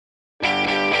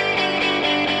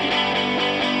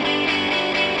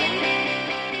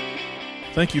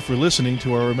Thank you for listening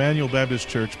to our Emmanuel Baptist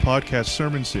Church podcast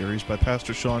sermon series by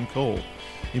Pastor Sean Cole.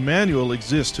 Emmanuel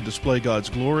exists to display God's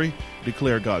glory,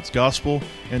 declare God's gospel,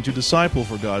 and to disciple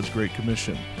for God's Great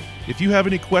Commission. If you have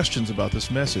any questions about this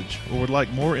message or would like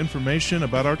more information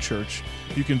about our church,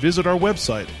 you can visit our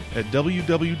website at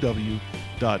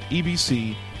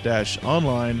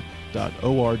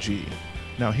www.ebc-online.org.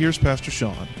 Now here's Pastor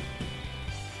Sean.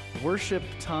 Worship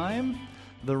time.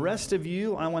 The rest of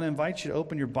you, I want to invite you to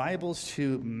open your Bibles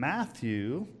to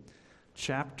Matthew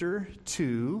chapter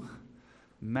 2.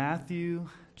 Matthew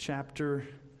chapter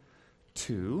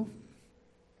 2.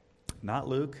 Not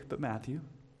Luke, but Matthew.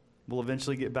 We'll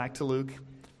eventually get back to Luke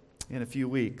in a few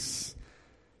weeks.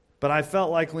 But I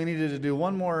felt like we needed to do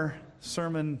one more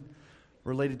sermon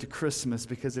related to Christmas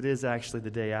because it is actually the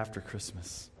day after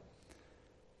Christmas.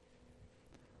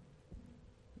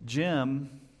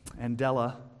 Jim and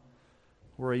Della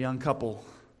were a young couple.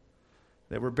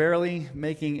 They were barely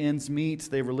making ends meet.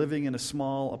 They were living in a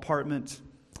small apartment.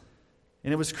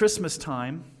 And it was Christmas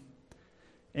time.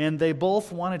 And they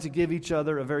both wanted to give each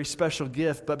other a very special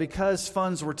gift. But because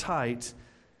funds were tight,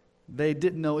 they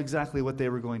didn't know exactly what they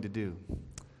were going to do.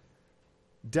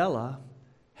 Della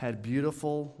had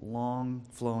beautiful, long,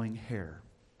 flowing hair.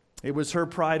 It was her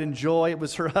pride and joy. It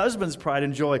was her husband's pride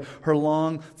and joy, her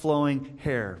long, flowing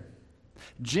hair.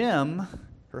 Jim,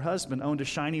 her husband, owned a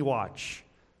shiny watch.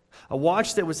 A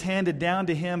watch that was handed down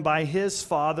to him by his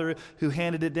father, who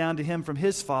handed it down to him from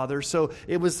his father. So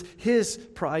it was his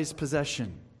prized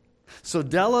possession. So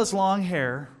Della's long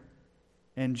hair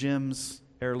and Jim's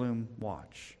heirloom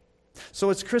watch.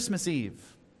 So it's Christmas Eve.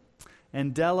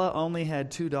 And Della only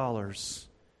had $2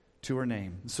 to her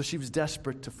name. So she was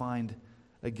desperate to find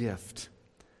a gift.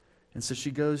 And so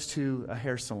she goes to a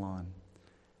hair salon.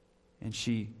 And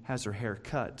she has her hair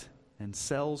cut and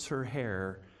sells her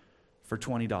hair for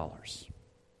 $20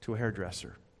 to a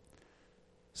hairdresser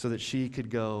so that she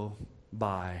could go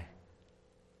buy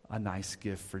a nice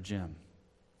gift for Jim,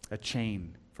 a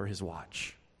chain for his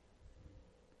watch.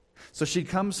 So she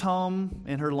comes home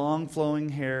and her long flowing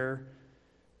hair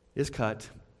is cut,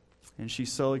 and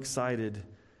she's so excited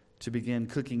to begin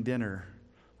cooking dinner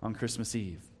on Christmas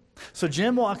Eve. So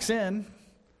Jim walks in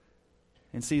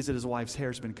and sees that his wife's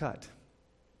hair's been cut.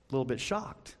 A little bit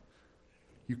shocked.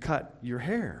 You cut your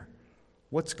hair.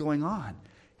 What's going on?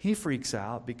 He freaks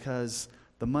out because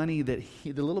the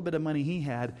little bit of money he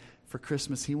had for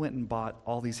Christmas, he went and bought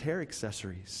all these hair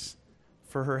accessories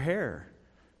for her hair,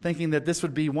 thinking that this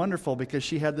would be wonderful because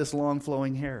she had this long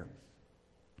flowing hair.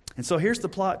 And so here's the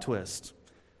plot twist.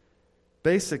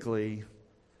 Basically,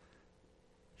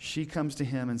 she comes to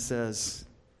him and says,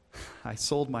 I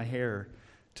sold my hair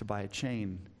to buy a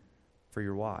chain for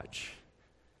your watch.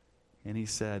 And he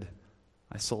said,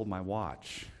 I sold my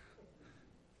watch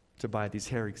to buy these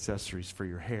hair accessories for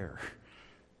your hair.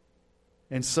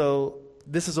 And so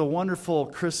this is a wonderful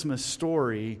Christmas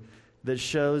story that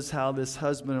shows how this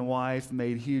husband and wife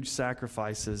made huge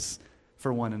sacrifices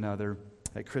for one another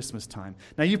at Christmas time.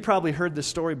 Now, you've probably heard this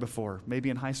story before. Maybe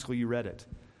in high school you read it.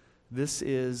 This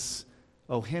is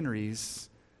O. Henry's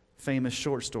famous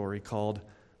short story called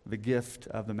The Gift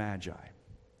of the Magi.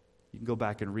 You can go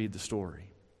back and read the story.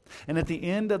 And at the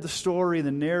end of the story,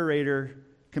 the narrator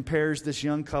compares this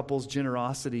young couple's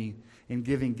generosity in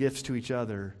giving gifts to each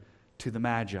other to the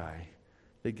Magi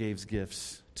that gave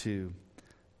gifts to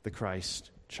the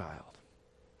Christ child.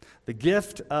 The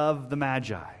gift of the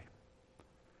Magi.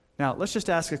 Now, let's just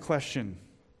ask a question.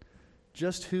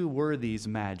 Just who were these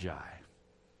Magi?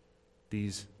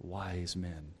 These wise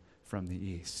men from the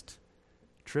East.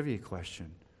 Trivia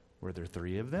question. Were there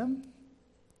 3 of them?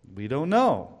 We don't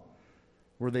know.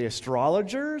 Were they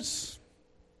astrologers?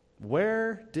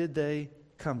 Where did they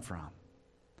come from?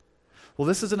 Well,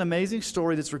 this is an amazing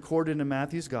story that's recorded in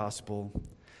Matthew's Gospel,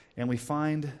 and we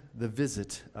find the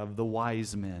visit of the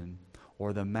wise men,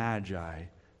 or the Magi,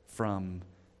 from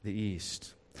the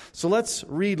East. So let's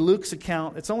read Luke's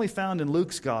account. It's only found in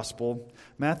Luke's Gospel,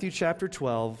 Matthew chapter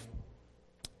 2,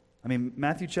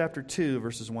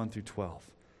 verses 1 through 12.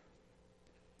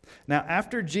 Now,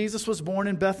 after Jesus was born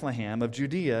in Bethlehem of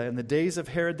Judea in the days of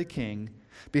Herod the king,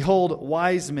 behold,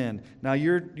 wise men. Now,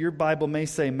 your Bible may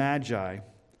say Magi.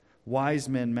 Wise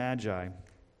men, Magi.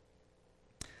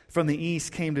 From the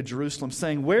east came to Jerusalem,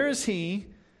 saying, where is he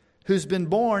who's been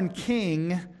born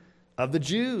King of the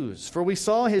Jews? For we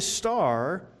saw his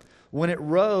star when it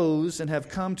rose and have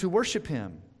come to worship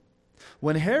him.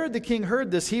 When Herod the king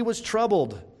heard this, he was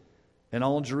troubled, and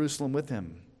all Jerusalem with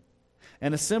him.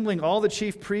 And assembling all the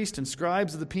chief priests and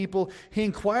scribes of the people, he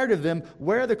inquired of them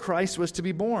where the Christ was to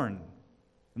be born.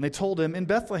 And they told him, in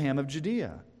Bethlehem of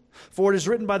Judea. For it is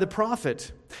written by the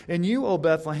prophet, and you, O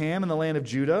Bethlehem, in the land of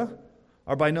Judah,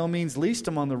 are by no means least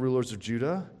among the rulers of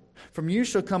Judah. From you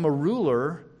shall come a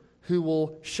ruler who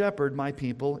will shepherd my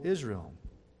people Israel.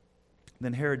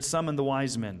 Then Herod summoned the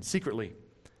wise men secretly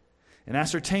and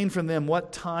ascertained from them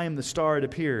what time the star had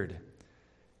appeared.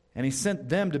 And he sent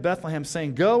them to Bethlehem,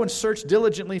 saying, Go and search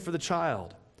diligently for the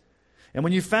child. And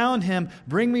when you found him,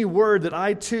 bring me word that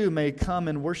I too may come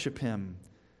and worship him.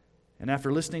 And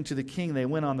after listening to the king, they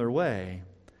went on their way.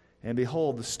 And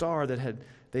behold, the star that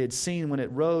they had seen when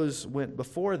it rose went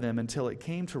before them until it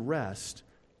came to rest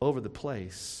over the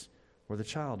place where the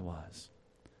child was.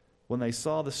 When they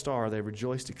saw the star, they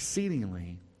rejoiced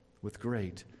exceedingly with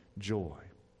great joy.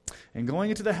 And going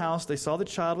into the house, they saw the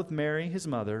child with Mary, his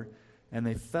mother, and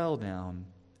they fell down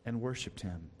and worshipped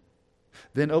him.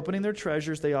 Then opening their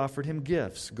treasures, they offered him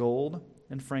gifts, gold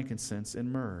and frankincense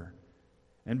and myrrh.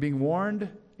 And being warned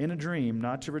in a dream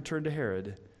not to return to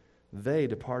Herod, they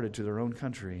departed to their own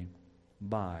country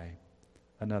by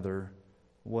another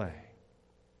way.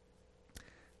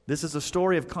 This is a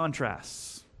story of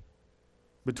contrasts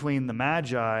between the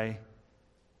Magi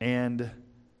and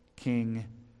King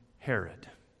Herod.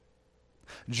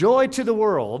 Joy to the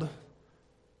world,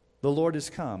 the Lord is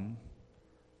come.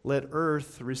 Let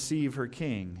earth receive her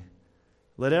King.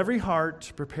 Let every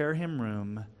heart prepare him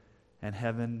room, and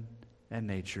heaven and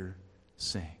nature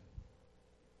sing.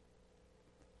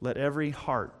 Let every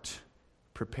heart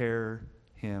prepare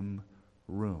him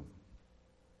room.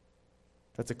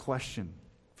 That's a question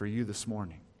for you this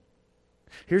morning.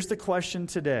 Here's the question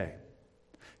today.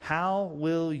 How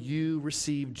will you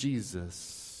receive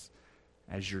Jesus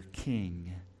as your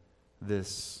King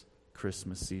this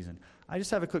Christmas season? I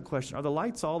just have a quick question. Are the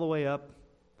lights all the way up?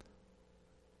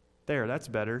 There, that's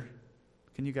better.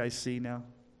 Can you guys see now?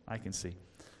 I can see.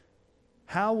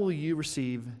 How will you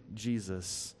receive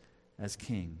Jesus as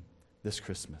King this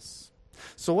Christmas?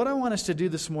 So what I want us to do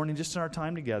this morning, just in our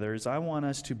time together, is I want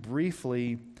us to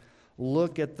briefly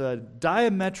look at the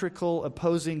diametrical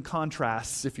opposing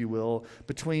contrasts, if you will,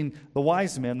 between the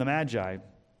wise men, the Magi,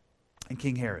 and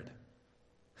King Herod.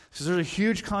 So there's a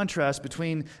huge contrast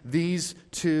between these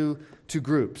two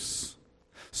groups.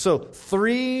 So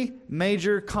 3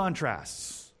 major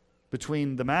contrasts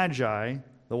between the Magi,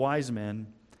 the wise men,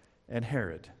 and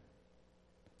Herod.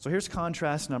 So here's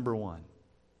contrast number 1.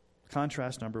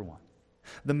 Contrast number 1.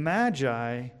 The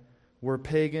Magi were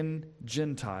pagan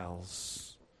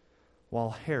Gentiles,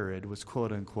 while Herod was,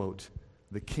 quote unquote,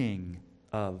 the king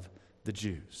of the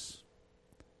Jews.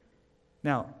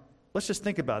 Now, let's just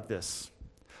think about this.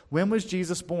 When was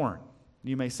Jesus born?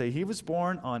 You may say he was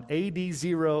born on AD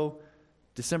 0,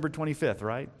 December 25th,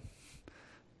 right?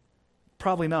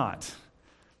 Probably not.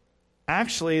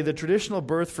 Actually, the traditional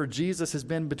birth for Jesus has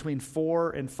been between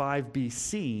 4 and 5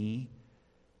 BC,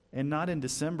 and not in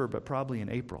December, but probably in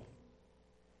April.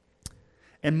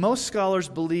 And most scholars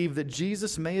believe that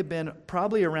Jesus may have been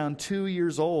probably around 2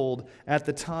 years old at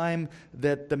the time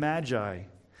that the Magi,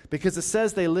 because it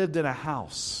says they lived in a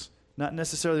house. Not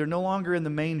necessarily, they're no longer in the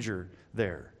manger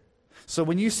there. So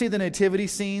when you see the nativity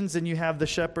scenes and you have the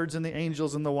shepherds and the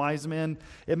angels and the wise men,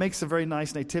 it makes a very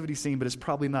nice nativity scene, but it's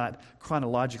probably not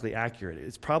chronologically accurate.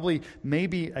 It's probably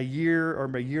maybe a year or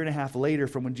a year and a half later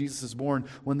from when Jesus is born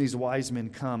when these wise men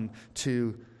come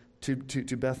to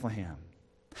Bethlehem.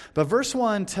 But verse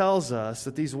 1 tells us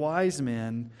that these wise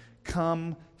men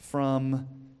come from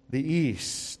the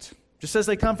east. Just says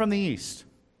they come from the east.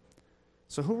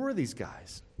 So who were these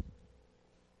guys?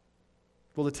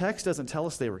 Well, the text doesn't tell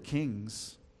us they were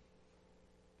kings.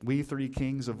 We 3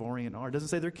 kings of Orient are. It doesn't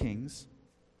say they're kings.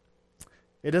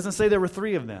 It doesn't say there were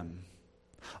 3 of them.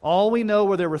 All we know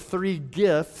were there were 3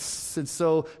 gifts, and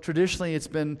so traditionally it's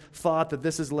been thought that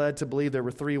this has led to believe there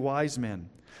were 3 wise men.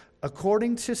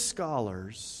 According to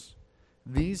scholars,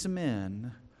 these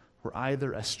men were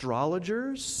either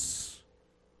astrologers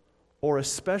or a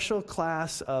special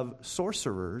class of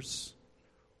sorcerers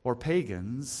or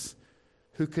pagans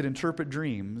who could interpret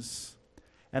dreams,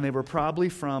 and they were probably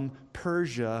from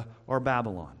Persia or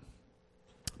Babylon,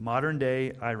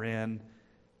 modern-day Iran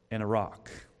and Iraq.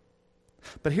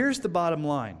 But here's the bottom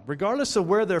line. Regardless of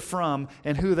where they're from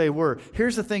and who they were,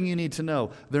 here's the thing you need to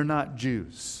know. They're not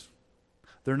Jews.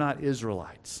 They're not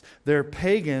Israelites. They're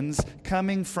pagans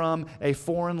coming from a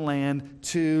foreign land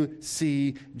to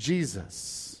see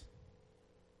Jesus.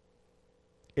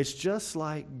 It's just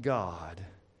like God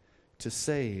to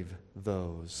save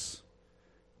those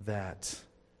that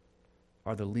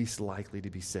are the least likely to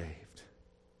be saved.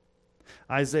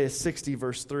 Isaiah 60,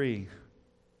 verse 3.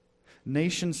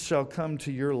 Nations shall come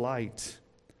to your light,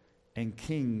 and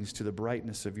kings to the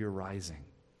brightness of your rising.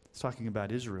 It's talking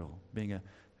about Israel being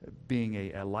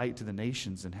being a light to the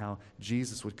nations and how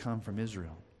Jesus would come from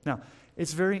Israel. Now,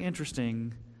 it's very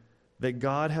interesting that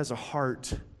God has a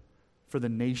heart for the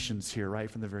nations here right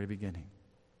from the very beginning.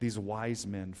 These wise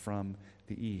men from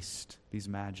the east, these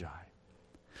magi.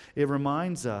 It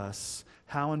reminds us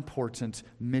how important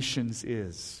missions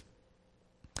is.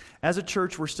 As a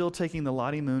church, we're still taking the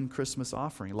Lottie Moon Christmas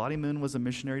offering. Lottie Moon was a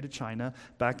missionary to China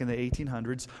back in the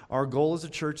 1800s. Our goal as a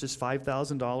church is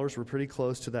 $5,000. We're pretty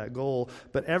close to that goal.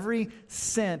 But every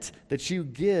cent that you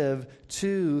give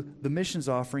to the missions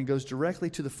offering goes directly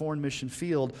to the foreign mission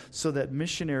field so that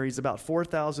missionaries, about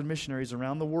 4,000 missionaries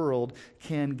around the world,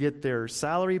 can get their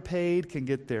salary paid, can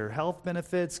get their health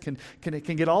benefits, can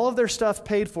get all of their stuff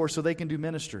paid for so they can do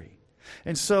ministry.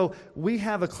 And so we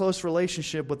have a close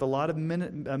relationship with a lot of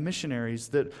missionaries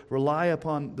that rely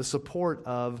upon the support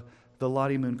of the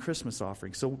Lottie Moon Christmas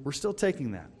offering. So we're still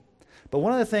taking that. But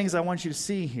one of the things I want you to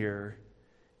see here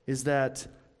is that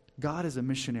God is a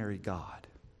missionary God.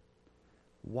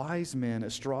 Wise men,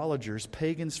 astrologers,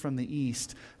 pagans from the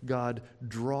east, God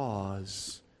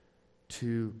draws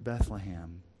to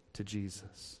Bethlehem, to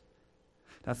Jesus.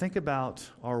 Now think about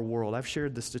our world. I've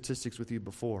shared the statistics with you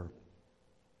before.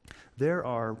 There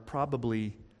are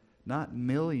probably not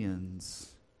millions,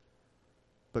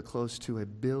 but close to 1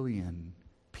 billion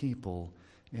people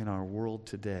in our world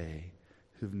today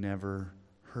who've never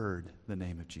heard the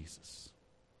name of Jesus.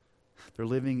 They're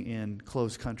living in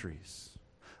closed countries,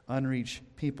 unreached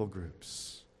people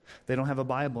groups. They don't have a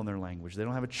Bible in their language. They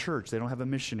don't have a church. They don't have a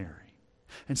missionary.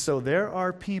 And so there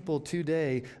are people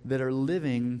today that are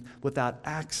living without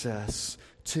access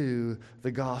to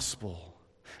the gospel.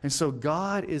 And so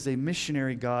God is a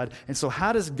missionary God. And so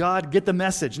how does God get the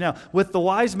message? Now, with the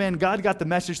wise men, God got the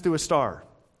message through a star.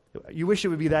 You wish it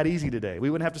would be that easy today. We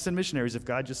wouldn't have to send missionaries if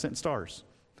God just sent stars.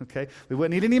 Okay? We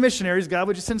wouldn't need any missionaries. God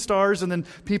would just send stars and then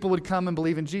people would come and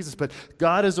believe in Jesus. But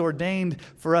God has ordained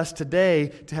for us today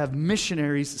to have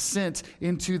missionaries sent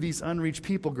into these unreached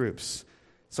people groups.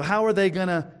 So how are they going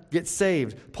to get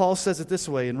saved? Paul says it this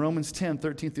way in Romans 10,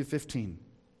 13 through 15.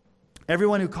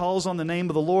 Everyone who calls on the name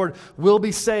of the Lord will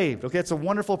be saved. Okay, it's a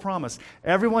wonderful promise.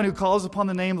 Everyone who calls upon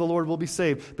the name of the Lord will be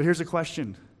saved. But here's a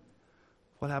question.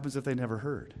 What happens if they never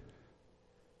heard?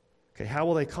 Okay, how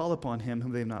will they call upon him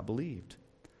whom they have not believed?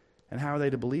 And how are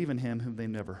they to believe in him whom they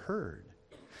never heard?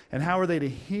 And how are they to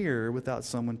hear without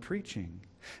someone preaching?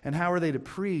 And how are they to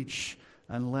preach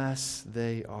unless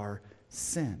they are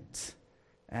sent?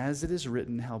 As it is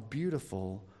written, how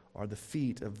beautiful are the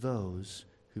feet of those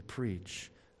who preach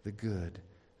the good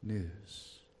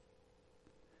news.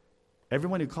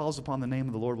 Everyone who calls upon the name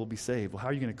of the Lord will be saved. Well, how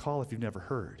are you going to call if you've never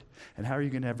heard? And how are you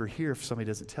going to ever hear if somebody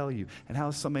doesn't tell you? And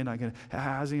how's anybody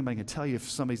going to tell you if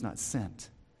somebody's not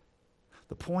sent?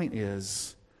 The point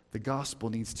is, the gospel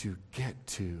needs to get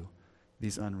to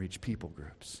these unreached people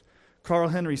groups. Carl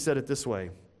Henry said it this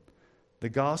way: the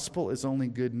gospel is only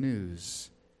good news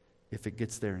if it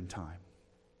gets there in time.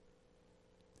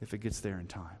 If it gets there in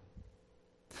time.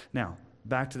 Now,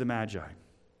 back to the Magi.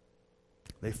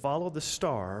 They followed the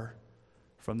star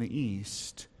from the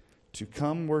east to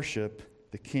come worship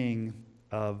the King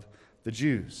of the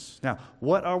Jews. Now,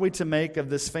 what are we to make of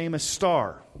this famous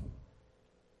star?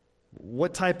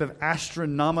 What type of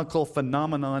astronomical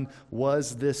phenomenon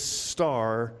was this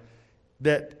star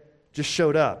that just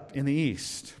showed up in the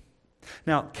east?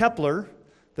 Now, Kepler,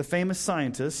 the famous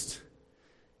scientist,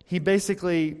 he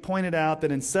basically pointed out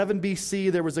that in 7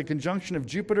 BC there was a conjunction of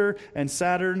Jupiter and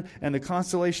Saturn and the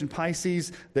constellation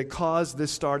Pisces that caused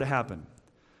this star to happen.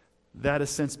 That has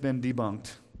since been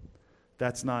debunked.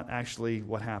 That's not actually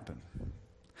what happened.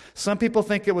 Some people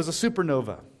think it was a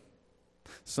supernova.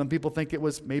 Some people think it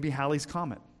was maybe Halley's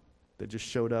Comet that just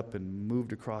showed up and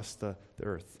moved across the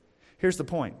earth. Here's the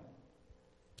point.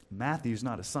 Matthew's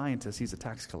not a scientist, he's a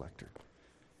tax collector.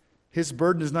 His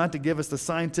burden is not to give us the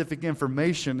scientific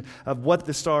information of what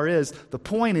the star is. The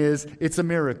point is, it's a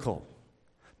miracle.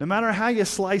 No matter how you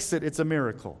slice it, it's a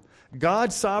miracle.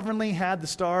 God sovereignly had the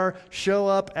star show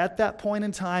up at that point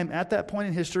in time, at that point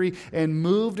in history, and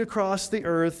moved across the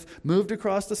earth, moved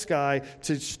across the sky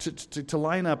to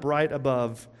line up right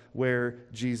above where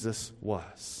Jesus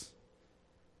was.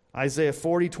 Isaiah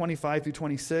 40, 25 through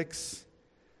 26.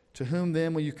 To whom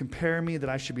then will you compare me that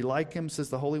I should be like him, says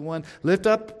the Holy One? Lift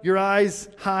up your eyes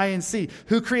high and see.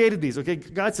 Who created these? Okay,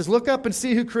 God says, look up and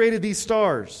see who created these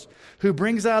stars. Who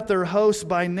brings out their hosts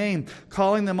by name,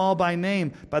 calling them all by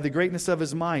name, by the greatness of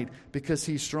his might, because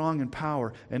he's strong in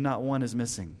power, and not one is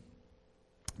missing.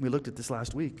 We looked at this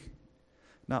last week.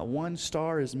 Not one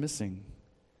star is missing.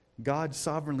 God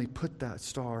sovereignly put that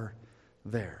star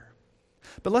there.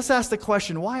 But let's ask the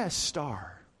question, why a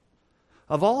star?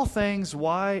 Of all things,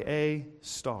 why a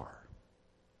star?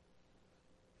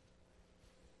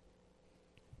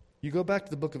 You go back to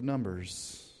the book of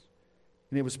Numbers,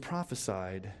 and it was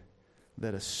prophesied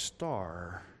that a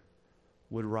star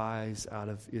would rise out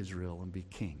of Israel and be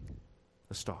king.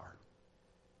 A star.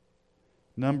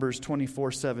 Numbers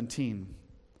 24:17.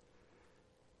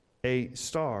 A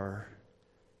star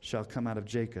shall come out of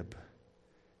Jacob,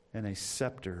 and a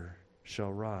scepter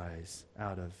shall rise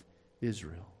out of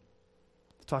Israel.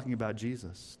 Talking about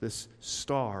Jesus, this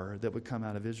star that would come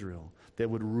out of Israel, that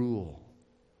would rule.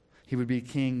 He would be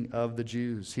king of the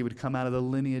Jews. He would come out of the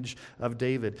lineage of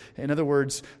David. In other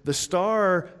words, the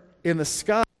star in the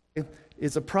sky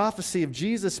is a prophecy of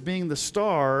Jesus being the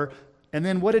star. And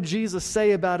then what did Jesus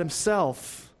say about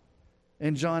himself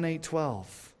in John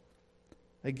 8:12?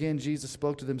 Again, Jesus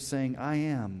spoke to them saying, I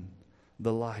am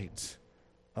the light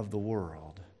of the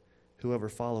world. Whoever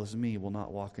follows me will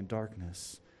not walk in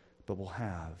darkness, but will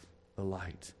have the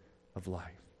light of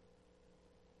life.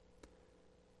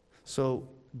 So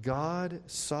God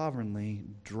sovereignly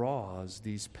draws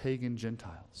these pagan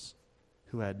Gentiles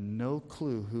who had no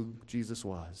clue who Jesus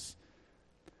was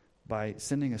by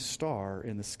sending a star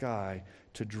in the sky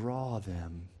to draw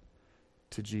them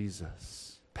to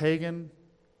Jesus. Pagan,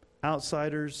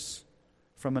 outsiders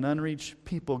from an unreached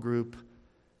people group.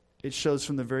 It shows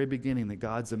from the very beginning that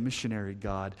God's a missionary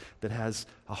God that has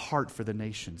a heart for the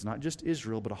nations, not just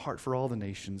Israel, but a heart for all the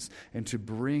nations, and to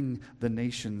bring the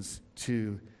nations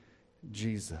to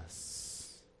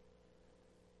Jesus.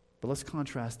 But let's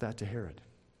contrast that to Herod.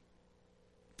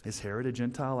 Is Herod a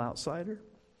Gentile outsider?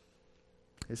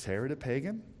 Is Herod a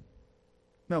pagan?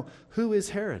 No. Who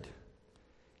is Herod?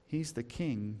 He's the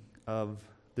king of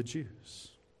the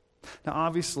Jews. Now,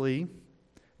 obviously,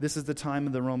 this is the time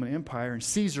of the Roman Empire, and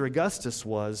Caesar Augustus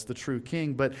was the true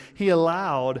king, but he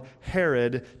allowed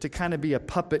Herod to kind of be a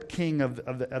puppet king of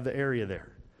the area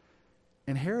there.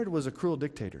 And Herod was a cruel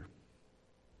dictator.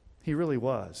 He really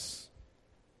was.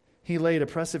 He laid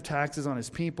oppressive taxes on his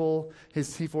people.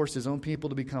 He forced his own people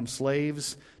to become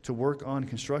slaves, to work on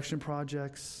construction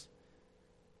projects.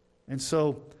 And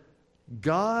so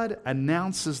God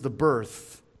announces the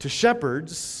birth to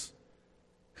shepherds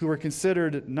who are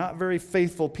considered not very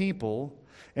faithful people,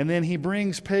 and then he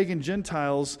brings pagan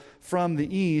Gentiles from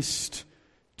the east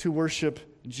to worship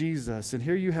Jesus. And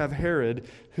here you have Herod,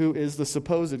 who is the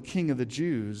supposed king of the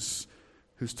Jews,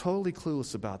 who's totally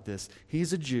clueless about this.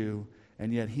 He's a Jew,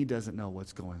 and yet he doesn't know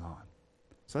what's going on.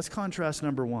 So that's contrast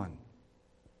number one.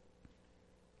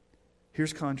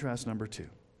 Here's contrast number two.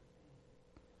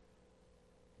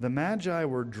 The Magi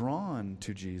were drawn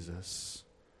to Jesus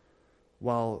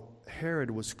while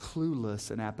Herod was clueless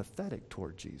and apathetic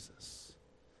toward Jesus.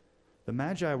 The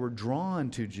Magi were drawn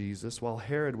to Jesus while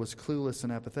Herod was clueless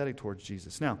and apathetic towards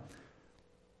Jesus. Now,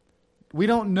 we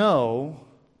don't know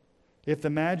if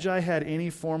the Magi had any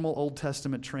formal Old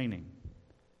Testament training.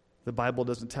 The Bible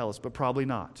doesn't tell us, but probably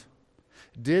not.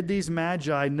 Did these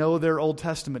Magi know their Old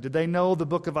Testament? Did they know the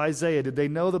book of Isaiah? Did they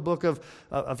know the book of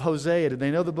Hosea? Did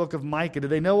they know the book of Micah? Did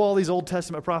they know all these Old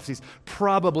Testament prophecies?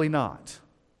 Probably not.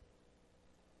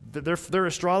 They're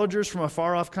astrologers from a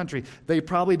far-off country. They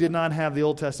probably did not have the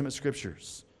Old Testament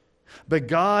scriptures. But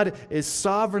God is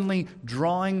sovereignly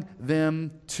drawing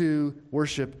them to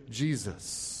worship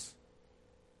Jesus.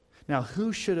 Now,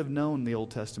 who should have known the Old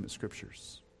Testament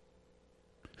scriptures?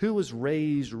 Who was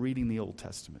raised reading the Old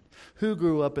Testament? Who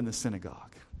grew up in the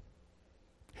synagogue?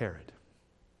 Herod.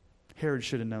 Herod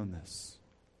should have known this.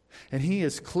 And he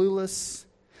is clueless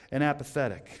and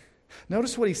apathetic.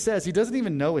 Notice what he says. He doesn't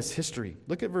even know his history.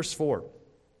 Look at verse 4.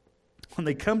 When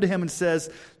they come to him and says,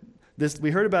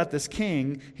 we heard about this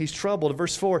king, he's troubled.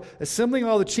 Verse 4, assembling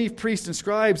all the chief priests and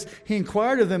scribes, he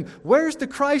inquired of them, where's the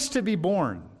Christ to be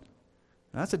born?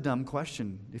 Now, that's a dumb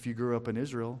question if you grew up in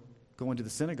Israel, going to the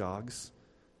synagogues.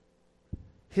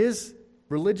 His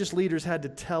religious leaders had to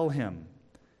tell him,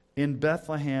 in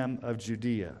Bethlehem of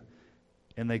Judea,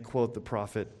 and they quote the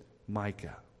prophet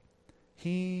Micah.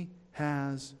 He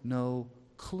has no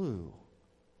clue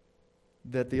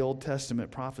that the Old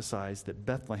Testament prophesies that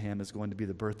Bethlehem is going to be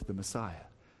the birth of the Messiah.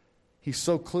 He's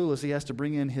so clueless, he has to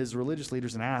bring in his religious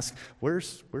leaders and ask,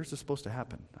 where's this supposed to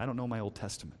happen? I don't know my Old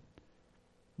Testament.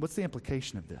 What's the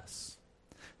implication of this?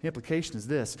 The implication is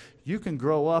this: you can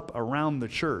grow up around the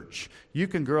church. You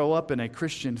can grow up in a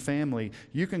Christian family.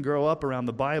 You can grow up around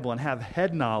the Bible and have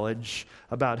head knowledge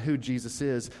about who Jesus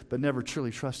is, but never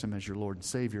truly trust Him as your Lord and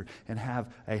Savior and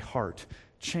have a heart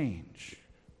change.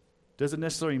 Doesn't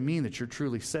necessarily mean that you're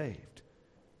truly saved.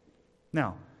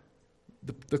 Now,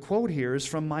 the quote here is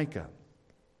from Micah.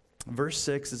 Verse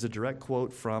 6 is a direct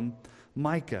quote from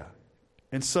Micah.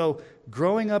 And so,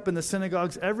 growing up in the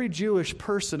synagogues, every Jewish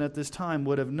person at this time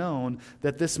would have known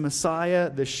that this Messiah,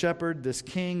 this shepherd, this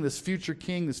king, this future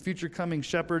coming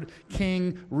shepherd,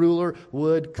 king, ruler,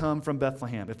 would come from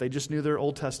Bethlehem, if they just knew their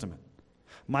Old Testament.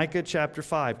 Micah chapter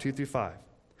 5, 2-5.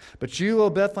 But you, O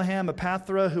Bethlehem,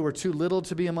 Ephrathah, who are too little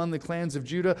to be among the clans of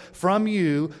Judah, from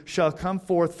you shall come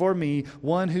forth for me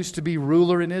one who's to be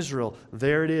ruler in Israel.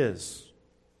 There it is.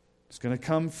 It's going to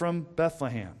come from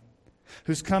Bethlehem.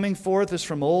 Whose coming forth is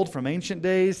from old, from ancient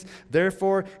days.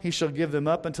 Therefore he shall give them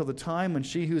up until the time when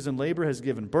she who is in labor has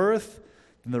given birth.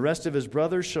 Then the rest of his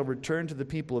brothers shall return to the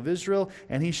people of Israel,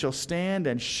 and he shall stand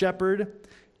and shepherd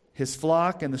his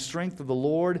flock in the strength of the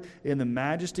Lord, in the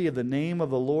majesty of the name of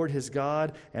the Lord his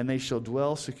God, and they shall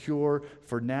dwell secure.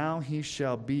 For now he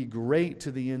shall be great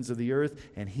to the ends of the earth,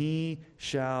 and he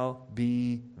shall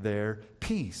be their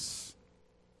peace.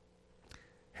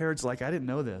 Herod's like, I didn't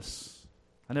know this.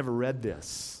 I never read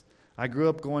this. I grew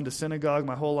up going to synagogue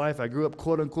my whole life. I grew up,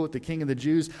 quote unquote, the king of the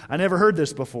Jews. I never heard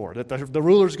this before, that the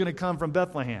ruler's going to come from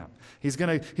Bethlehem. He's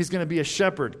going to be a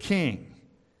shepherd, king.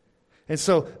 And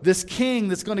so this king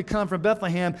that's going to come from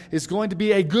Bethlehem is going to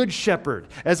be a good shepherd,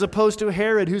 as opposed to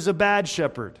Herod, who's a bad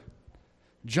shepherd.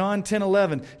 John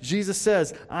 10:11, Jesus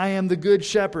says, I am the good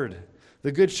shepherd.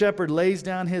 The good shepherd lays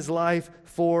down his life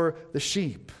for the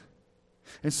sheep.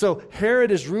 And so Herod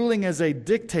is ruling as a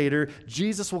dictator.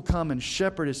 Jesus will come and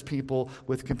shepherd his people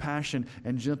with compassion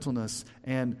and gentleness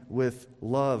and with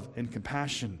love and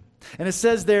compassion. And it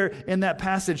says there in that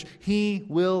passage, he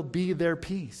will be their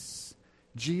peace.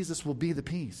 Jesus will be the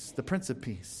peace, the Prince of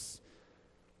Peace.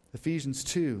 Ephesians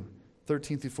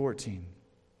 2:13-14.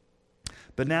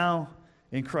 But now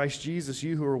in Christ Jesus,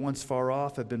 you who were once far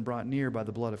off have been brought near by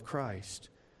the blood of Christ.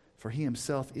 For he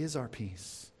himself is our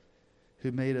peace,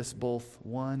 who made us both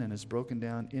one and has broken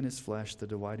down in his flesh the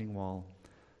dividing wall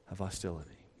of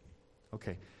hostility.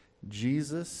 Okay,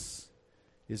 Jesus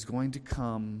is going to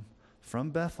come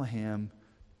from Bethlehem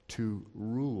to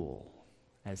rule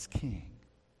as king.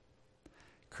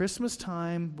 Christmas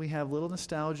time, we have little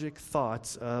nostalgic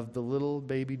thoughts of the little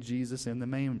baby Jesus in the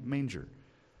manger.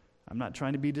 I'm not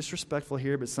trying to be disrespectful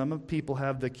here, but some people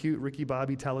have the cute Ricky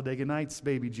Bobby Talladega Nights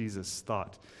baby Jesus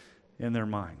thought in their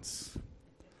minds.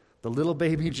 The little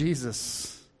baby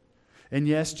Jesus. And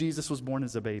yes, Jesus was born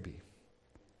as a baby.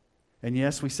 And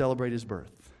yes, we celebrate his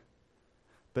birth.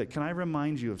 But can I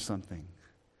remind you of something?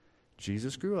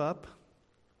 Jesus grew up.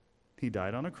 He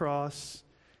died on a cross.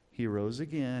 He rose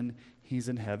again. He's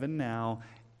in heaven now.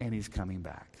 And he's coming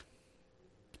back.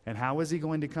 And how is he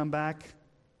going to come back?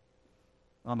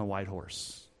 On the white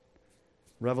horse.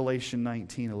 Revelation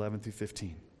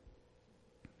 19:11-15.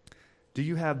 Do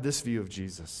you have this view of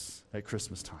Jesus at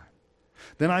Christmas time?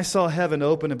 Then I saw heaven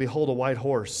open, and behold, a white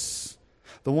horse.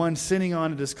 The one sitting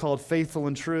on it is called Faithful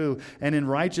and True, and in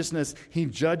righteousness he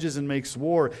judges and makes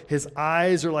war. His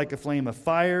eyes are like a flame of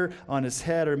fire. On his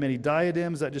head are many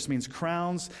diadems. That just means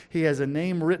crowns. He has a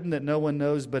name written that no one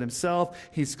knows but himself.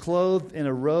 He's clothed in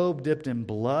a robe dipped in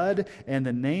blood, and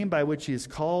the name by which he is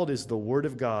called is the Word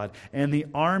of God. And the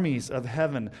armies of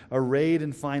heaven, arrayed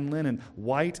in fine linen,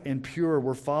 white and pure,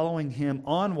 were following him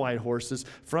on white horses.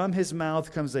 From his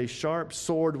mouth comes a sharp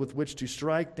sword with which to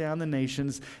strike down the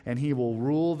nations, and he will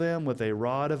rule them with a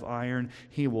rod of iron.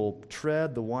 He will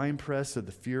tread the winepress of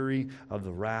the fury of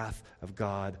the wrath of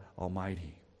God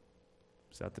Almighty.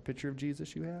 Is that the picture of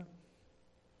Jesus you have?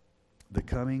 The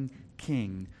coming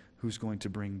king who's going to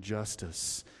bring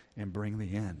justice and bring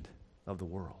the end of the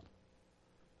world.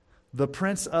 The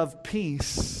Prince of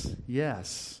Peace,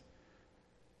 yes,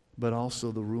 but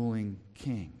also the ruling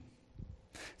king.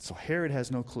 So Herod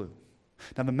has no clue.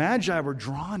 Now, the Magi were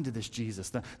drawn to this Jesus.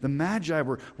 The Magi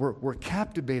were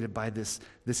captivated by this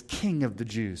king of the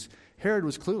Jews. Herod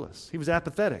was clueless. He was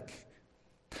apathetic.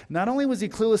 Not only was he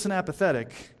clueless and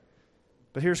apathetic,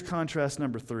 but here's contrast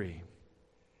number 3.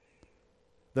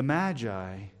 The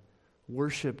Magi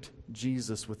worshiped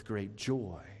Jesus with great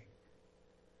joy,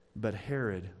 but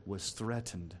Herod was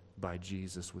threatened by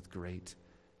Jesus with great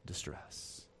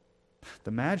distress.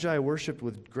 The Magi worshipped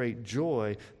with great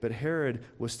joy, but Herod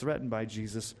was threatened by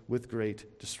Jesus with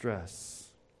great distress.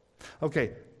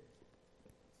 Okay.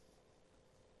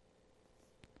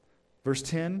 Verse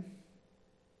 10,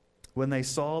 when they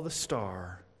saw the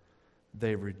star,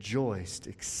 they rejoiced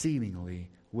exceedingly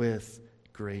with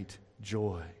great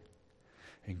joy.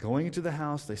 And going into the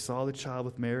house, they saw the child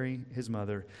with Mary, his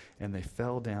mother, and they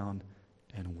fell down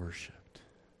and worshiped.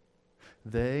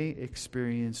 They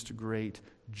experienced great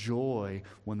joy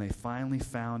when they finally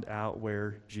found out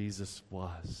where Jesus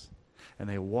was. And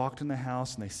they walked in the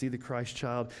house and they see the Christ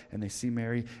child and they see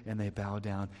Mary and they bow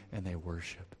down and they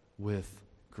worship with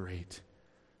great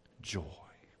joy.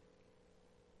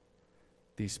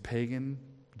 These pagan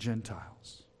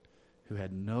Gentiles who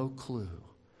had no clue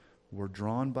were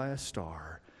drawn by a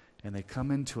star, and they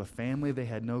come into a family they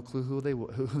had no clue who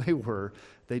they were.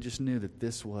 They just knew that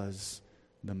this was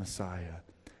the Messiah.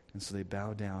 And so they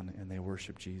bow down and they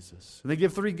worship Jesus. And they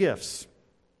give 3 gifts.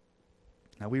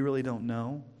 Now, we really don't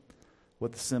know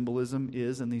what the symbolism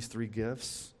is in these 3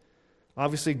 gifts.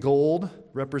 Obviously, gold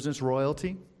represents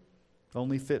royalty,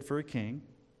 only fit for a king.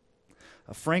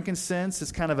 Frankincense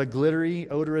is kind of a glittery,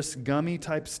 odorous, gummy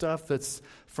type stuff that's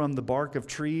from the bark of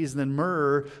trees. And then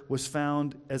myrrh was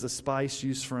found as a spice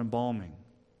used for embalming.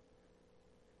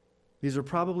 These are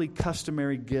probably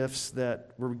customary gifts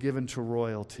that were given to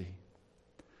royalty.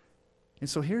 And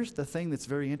so here's the thing that's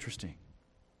very interesting.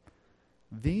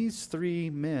 These 3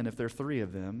 men, if there are 3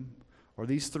 of them, or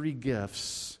these 3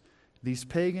 gifts, these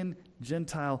pagan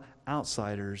Gentile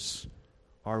outsiders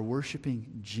are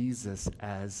worshiping Jesus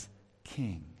as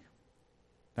king.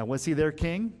 Now, was he their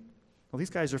king? Well, these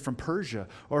guys are from Persia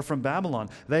or from Babylon.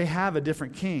 They have a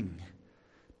different king.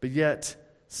 But yet,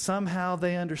 somehow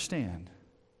they understand,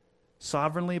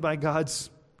 sovereignly by God's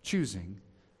choosing,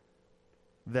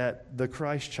 that the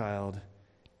Christ child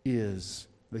is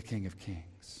the King of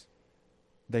Kings.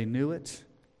 They knew it.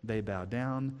 They bowed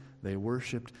down. They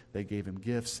worshiped. They gave him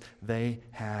gifts. They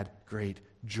had great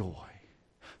joy.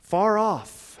 Far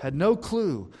off, had no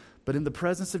clue, but in the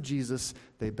presence of Jesus,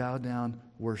 they bowed down,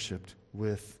 worshiped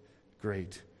with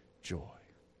great joy.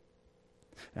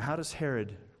 Now, how does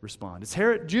Herod respond? Is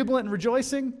Herod jubilant and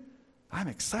rejoicing? I'm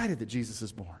excited that Jesus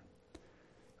is born.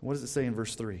 What does it say in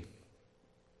verse 3?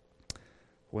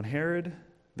 When Herod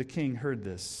the king heard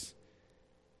this,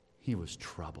 he was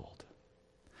troubled.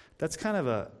 That's kind of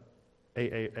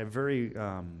a very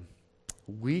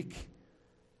weak,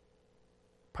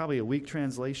 probably a weak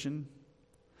translation.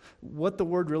 What the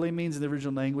word really means in the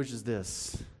original language is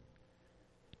this: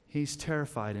 he's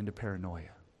terrified into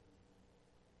paranoia.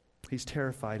 He's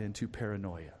terrified into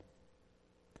paranoia.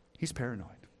 He's paranoid.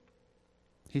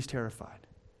 He's terrified.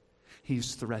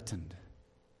 He's threatened.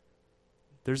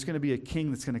 There's going to be a king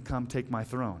that's going to come take my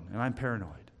throne, and I'm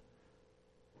paranoid.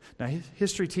 Now,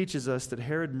 history teaches us that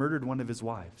Herod murdered one of his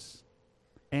wives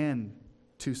and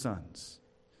 2 sons.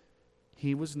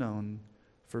 He was known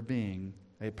for being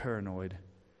a paranoid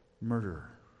murderer.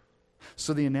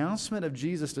 So the announcement of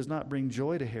Jesus does not bring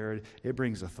joy to Herod. It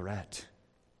brings a threat.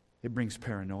 It brings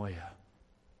paranoia.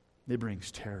 It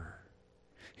brings terror.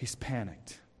 He's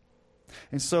panicked.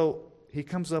 And so he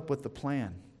comes up with the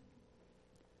plan.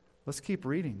 Let's keep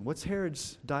reading. What's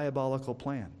Herod's diabolical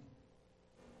plan?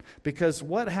 Because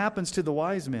what happens to the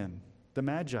wise men, the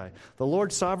Magi? The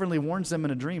Lord sovereignly warns them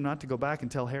in a dream not to go back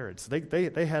and tell Herod. So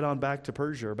they head on back to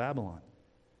Persia or Babylon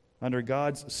under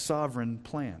God's sovereign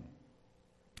plan.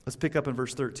 Let's pick up in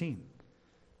verse 13.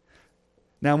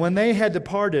 Now when they had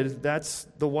departed, that's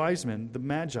the wise men, the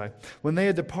Magi. When they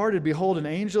had departed, behold, an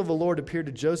angel of the Lord appeared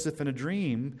to Joseph in a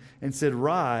dream and said,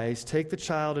 "Rise, take the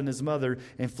child and his mother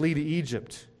and flee to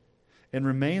Egypt. And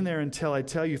remain there until I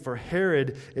tell you, for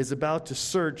Herod is about to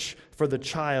search for the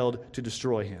child to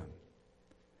destroy him."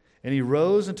 And he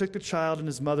rose and took the child and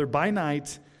his mother by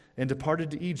night and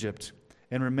departed to Egypt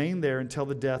and remained there until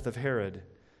the death of Herod.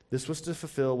 This was to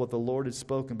fulfill what the Lord had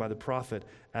spoken by the prophet,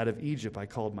 "Out of Egypt I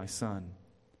called my son."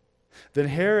 Then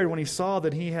Herod, when he saw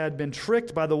that he had been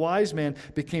tricked by the wise men,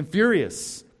 became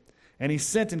furious. And he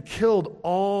sent and killed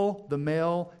all the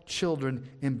male children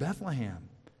in Bethlehem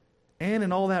and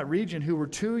in all that region who were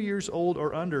 2 years old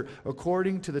or under,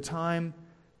 according to the time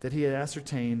that he had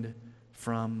ascertained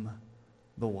from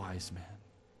the wise men.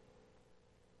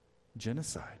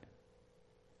 Genocide,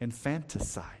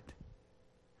 infanticide,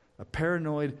 a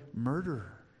paranoid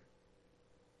murderer.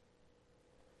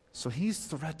 So he's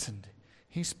threatened.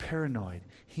 He's paranoid.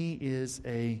 He is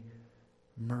a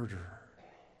murderer.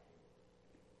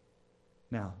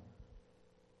 Now,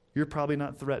 you're probably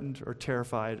not threatened or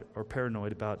terrified or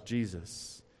paranoid about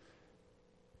Jesus.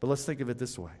 But let's think of it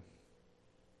this way.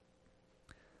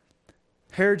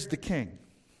 Herod's the king,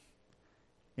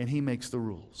 and he makes the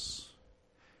rules.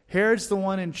 Herod's the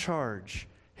one in charge.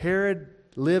 Herod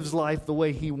lives life the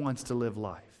way he wants to live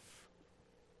life.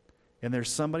 And there's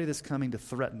somebody that's coming to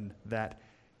threaten that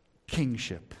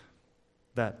kingship,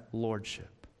 that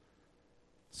lordship.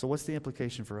 So what's the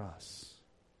implication for us?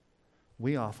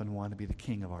 We often want to be the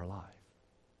king of our life.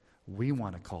 We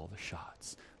want to call the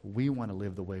shots. We want to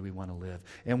live the way we want to live.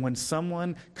 And when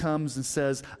someone comes and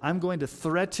says, "I'm going to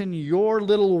threaten your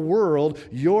little world,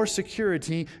 your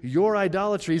security, your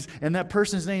idolatries," and that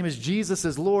person's name is Jesus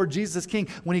as Lord, Jesus as King,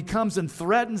 when he comes and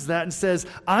threatens that and says,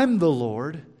 "I'm the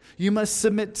Lord," you must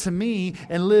submit to me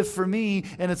and live for me,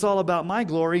 and it's all about my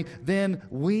glory, then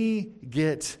we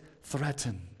get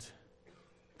threatened.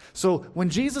 So when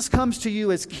Jesus comes to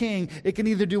you as king, it can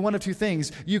either do one of two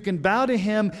things. You can bow to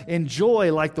him in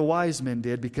joy like the wise men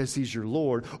did because he's your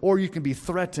Lord, or you can be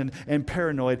threatened and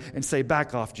paranoid and say,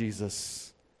 back off,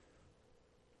 Jesus,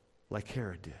 like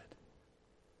Herod did.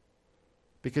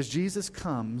 Because Jesus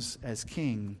comes as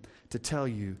king to tell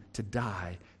you to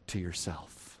die to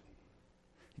yourself.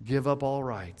 Give up all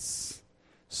rights.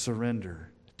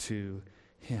 Surrender to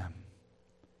him.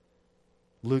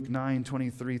 Luke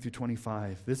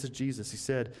 9:23-25. This is Jesus. He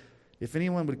said, if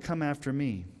anyone would come after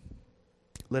me,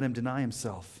 let him deny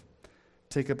himself,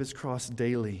 take up his cross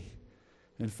daily,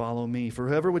 and follow me. For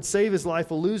whoever would save his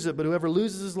life will lose it, but whoever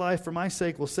loses his life for my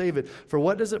sake will save it. For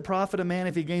what does it profit a man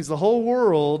if he gains the whole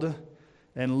world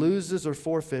and loses or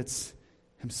forfeits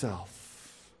himself?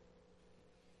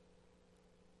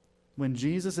 When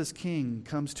Jesus as king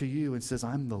comes to you and says,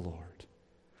 I'm the Lord,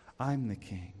 I'm the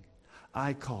king,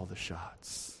 I call the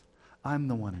shots, I'm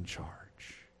the one in charge,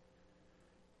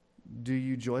 do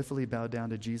you joyfully bow down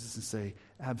to Jesus and say,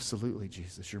 absolutely,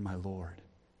 Jesus, you're my Lord.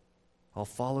 I'll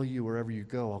follow you wherever you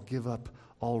go. I'll give up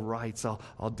all rights.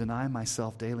 I'll deny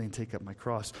myself daily and take up my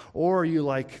cross. Or are you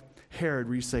like Herod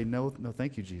where you say, no,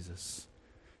 thank you, Jesus.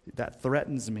 That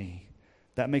threatens me.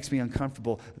 That makes me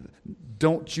uncomfortable.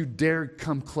 Don't you dare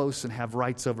come close and have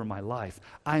rights over my life.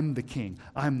 I'm the king.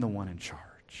 I'm the one in charge.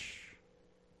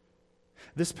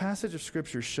 This passage of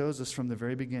Scripture shows us from the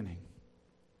very beginning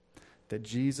that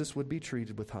Jesus would be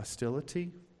treated with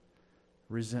hostility,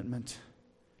 resentment,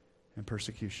 and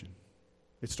persecution.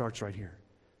 It starts right here.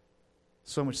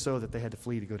 So much so that they had to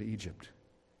flee to go to Egypt.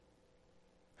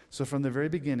 So from the very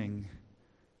beginning,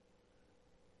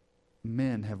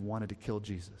 men have wanted to kill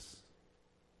Jesus.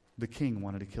 The king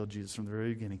wanted to kill Jesus from the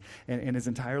very beginning. And his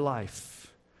entire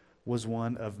life was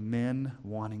one of men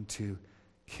wanting to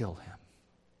kill him.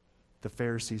 The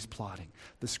Pharisees plotting,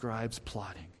 the scribes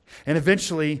plotting. And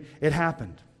eventually it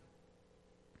happened.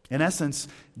 In essence,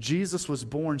 Jesus was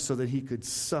born so that he could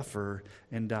suffer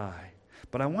and die.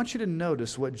 But I want you to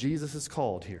notice what Jesus is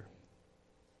called here.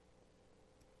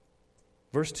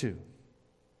 Verse 2.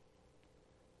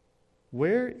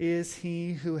 Where is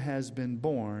he who has been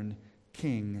born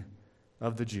King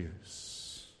of the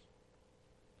Jews?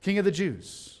 King of the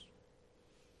Jews.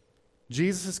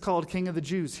 Jesus is called King of the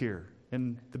Jews here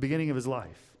in the beginning of his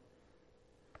life.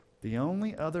 The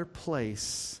only other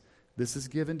place this is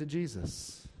given to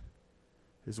Jesus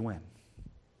is when?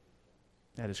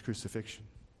 At his crucifixion.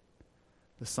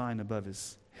 The sign above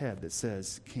his head that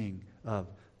says King of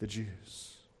the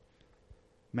Jews.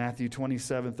 Matthew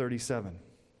 27:37.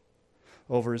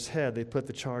 Over his head they put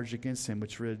the charge against him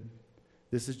which read,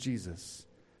 this is Jesus,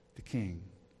 the King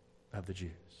of the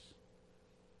Jews.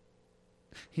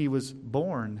 He was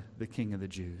born the King of the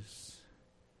Jews,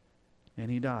 and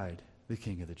he died the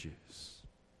King of the Jews.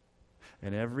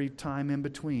 And every time in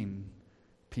between,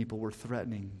 people were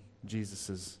threatening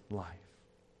Jesus' life.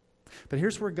 But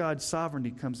here's where God's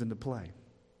sovereignty comes into play.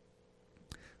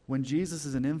 When Jesus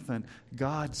is an infant,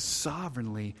 God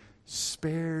sovereignly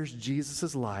spares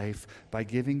Jesus' life by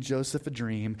giving Joseph a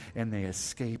dream, and they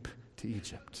escape to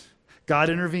Egypt. God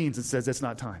intervenes and says, it's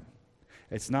not time.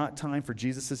 It's not time for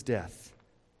Jesus' death.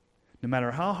 No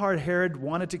matter how hard Herod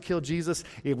wanted to kill Jesus,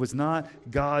 it was not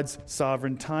God's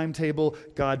sovereign timetable.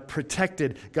 God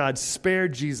protected, God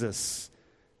spared Jesus.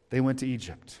 They went to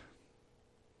Egypt.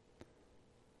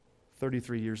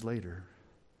 33 years later,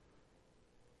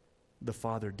 the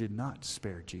Father did not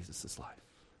spare Jesus' life.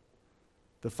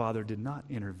 The Father did not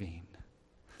intervene.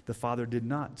 The Father did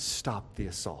not stop the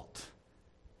assault.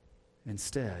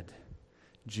 Instead,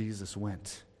 Jesus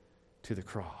went to the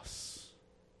cross.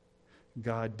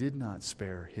 God did not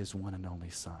spare his one and only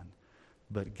Son,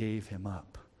 but gave him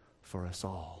up for us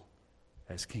all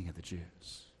as King of the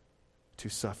Jews to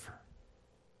suffer.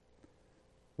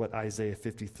 What Isaiah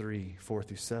 53,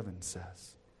 4-7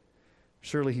 says.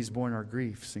 Surely he's borne our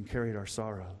griefs and carried our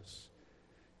sorrows.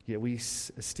 Yet we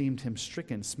esteemed him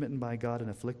stricken, smitten by God, and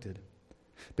afflicted.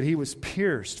 But he was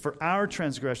pierced for our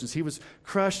transgressions. He was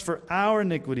crushed for our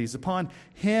iniquities. Upon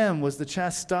him was the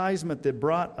chastisement that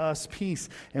brought us peace.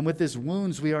 And with his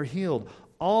wounds we are healed.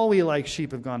 All we like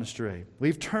sheep have gone astray.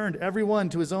 We've turned every one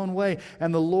to his own way.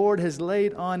 And the Lord has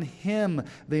laid on him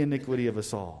the iniquity of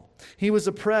us all. He was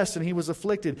oppressed and he was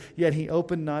afflicted. Yet he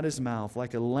opened not his mouth,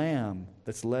 like a lamb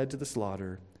that's led to the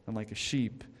slaughter, and like a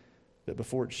sheep that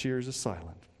before it shears is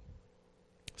silent.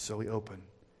 So he opened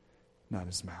not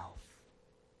his mouth.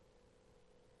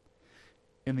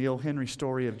 In the O. Henry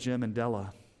story of Jim and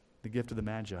Della, The Gift of the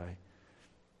Magi,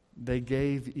 they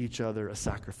gave each other a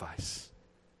sacrifice.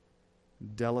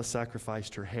 Della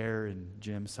sacrificed her hair and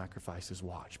Jim sacrificed his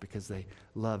watch because they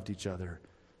loved each other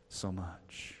so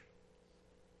much.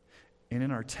 And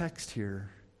in our text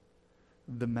here,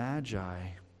 the Magi,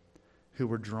 who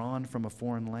were drawn from a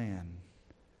foreign land,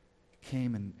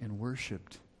 came and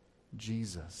worshiped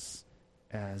Jesus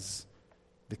as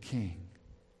the King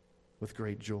with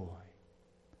great joy.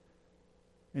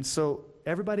 And so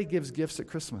everybody gives gifts at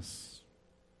Christmas.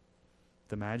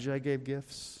 The Magi gave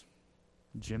gifts.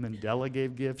 Jim and Della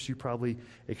gave gifts. You probably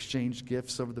exchanged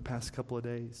gifts over the past couple of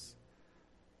days.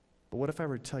 But what if I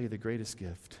were to tell you the greatest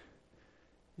gift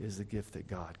is the gift that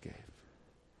God gave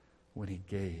when He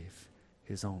gave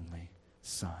His only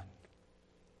Son?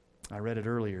 I read it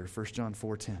earlier, 1 John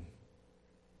 4:10.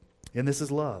 And this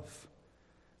is love.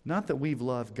 Not that we've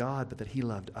loved God, but that He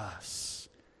loved us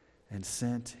and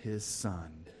sent His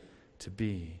Son to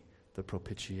be the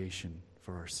propitiation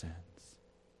for our sins.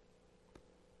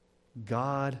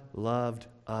 God loved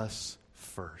us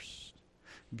first.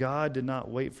 God did not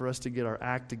wait for us to get our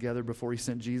act together before He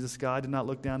sent Jesus. God did not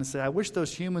look down and say, I wish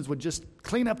those humans would just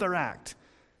clean up their act,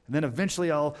 and then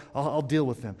eventually I'll deal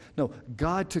with them. No,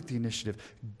 God took the initiative.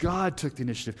 God took the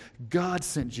initiative. God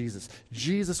sent Jesus.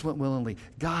 Jesus went willingly.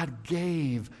 God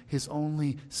gave His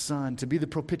only Son to be the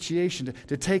propitiation,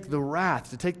 to take the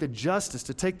wrath, to take the justice,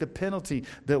 to take the penalty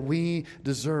that we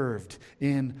deserved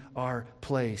in our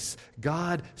place.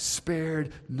 God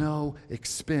spared no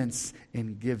expense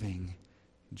in giving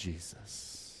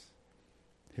Jesus,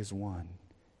 His one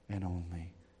and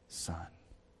only Son.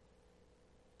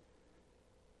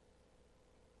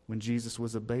 When Jesus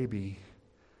was a baby,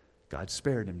 God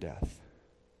spared Him death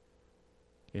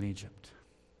in Egypt.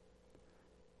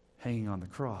 Hanging on the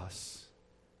cross,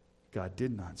 God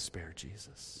did not spare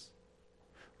Jesus.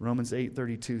 Romans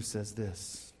 8:32 says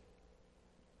this: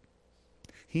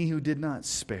 He who did not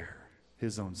spare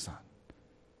His own Son,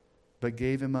 but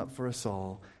gave Him up for us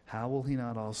all, how will He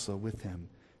not also with Him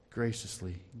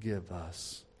graciously give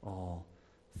us all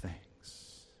things?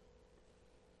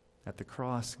 At the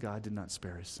cross, God did not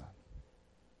spare His Son,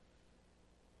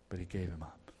 but He gave Him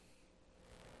up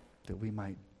that we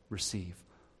might receive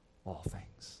all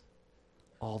things,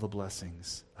 all the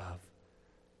blessings of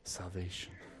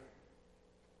salvation.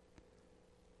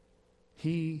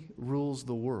 He rules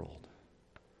the world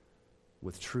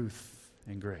with truth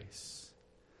and grace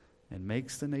and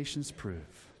makes the nations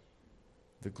prove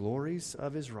the glories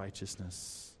of His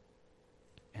righteousness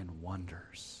and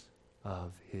wonders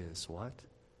of His what?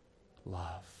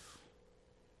 Love.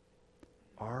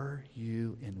 Are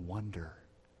you in wonder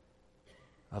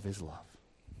of His love?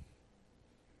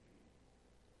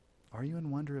 Are you in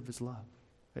wonder of His love?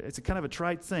 It's a kind of a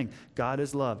trite thing. God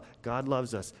is love. God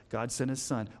loves us. God sent His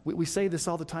Son. We say this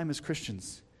all the time as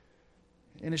Christians.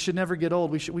 And it should never get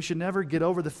old. We should never get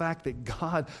over the fact that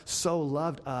God so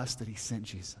loved us that He sent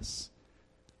Jesus.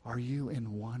 Are you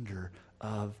in wonder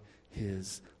of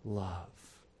His love?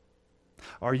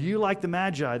 Are you like the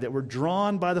Magi that were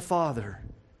drawn by the Father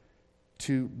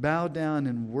to bow down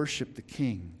and worship the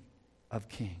King of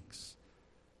Kings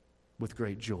with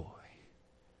great joy?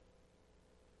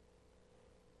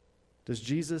 Does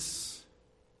Jesus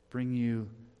bring you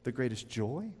the greatest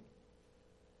joy?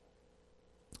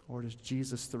 Or does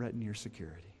Jesus threaten your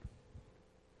security?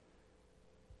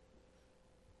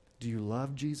 Do you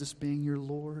love Jesus being your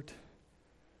Lord?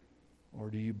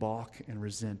 Or do you balk and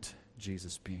resent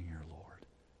Jesus being your Lord?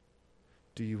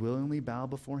 Do you willingly bow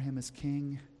before Him as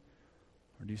King?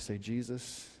 Or do you say,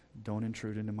 Jesus, don't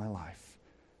intrude into my life.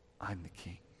 I'm the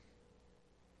King.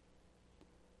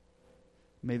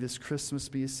 May this Christmas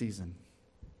be a season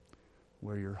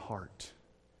where your heart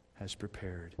has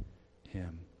prepared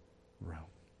Him room.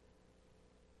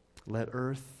 Let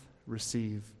earth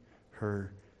receive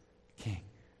her King.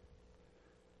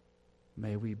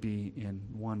 May we be in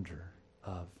wonder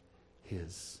of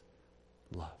His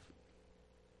love.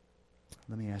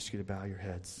 Let me ask you to bow your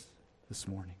heads this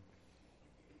morning.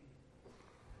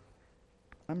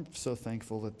 I'm so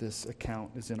thankful that this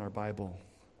account is in our Bible,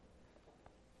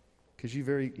 because you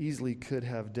very easily could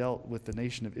have dealt with the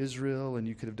nation of Israel, and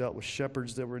you could have dealt with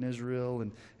shepherds that were in Israel,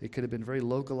 and it could have been very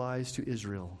localized to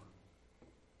Israel,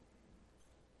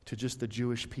 to just the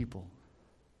Jewish people.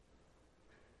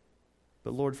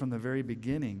 But Lord, from the very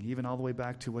beginning, even all the way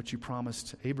back to what you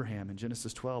promised Abraham in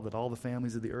Genesis 12, that all the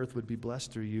families of the earth would be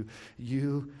blessed through you,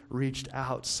 you reached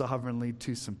out sovereignly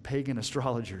to some pagan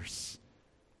astrologers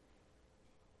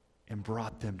and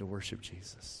brought them to worship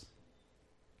Jesus.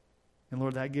 And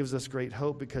Lord, that gives us great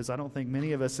hope, because I don't think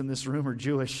many of us in this room are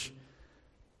Jewish.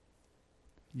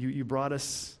 You brought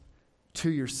us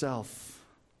to yourself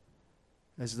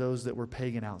as those that were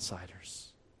pagan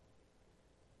outsiders,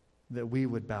 that we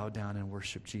would bow down and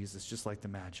worship Jesus just like the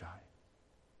Magi.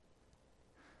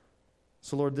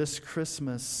 So Lord, this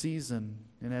Christmas season,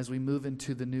 and as we move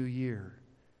into the new year,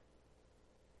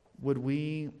 would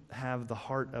we have the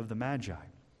heart of the Magi,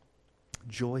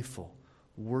 joyful,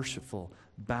 worshipful,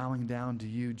 bowing down to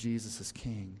you, Jesus, as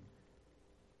King,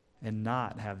 and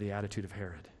not have the attitude of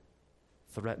Herod,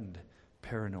 threatened,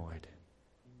 paranoid,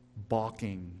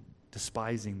 balking,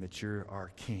 despising that you're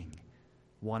our King,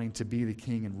 wanting to be the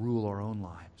King and rule our own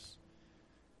lives.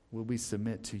 Will we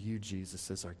submit to you, Jesus,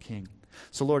 as our King?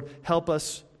 So Lord, help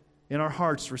us in our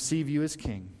hearts receive you as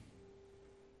King,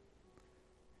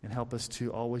 and help us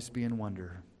to always be in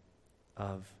wonder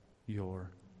of your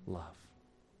love.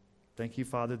 Thank you,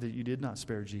 Father, that you did not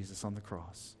spare Jesus on the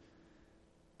cross,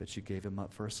 but you gave him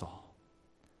up for us all,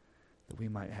 that we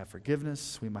might have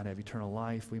forgiveness, we might have eternal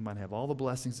life, we might have all the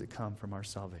blessings that come from our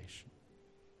salvation.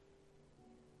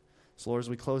 So Lord, as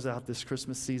we close out this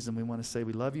Christmas season, we want to say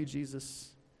we love you, Jesus.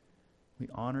 We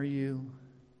honor you.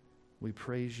 We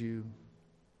praise you.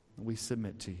 We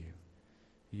submit to you.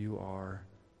 You are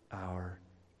our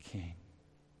King.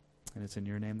 And it's in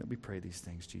your name that we pray these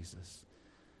things, Jesus.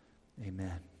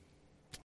 Amen.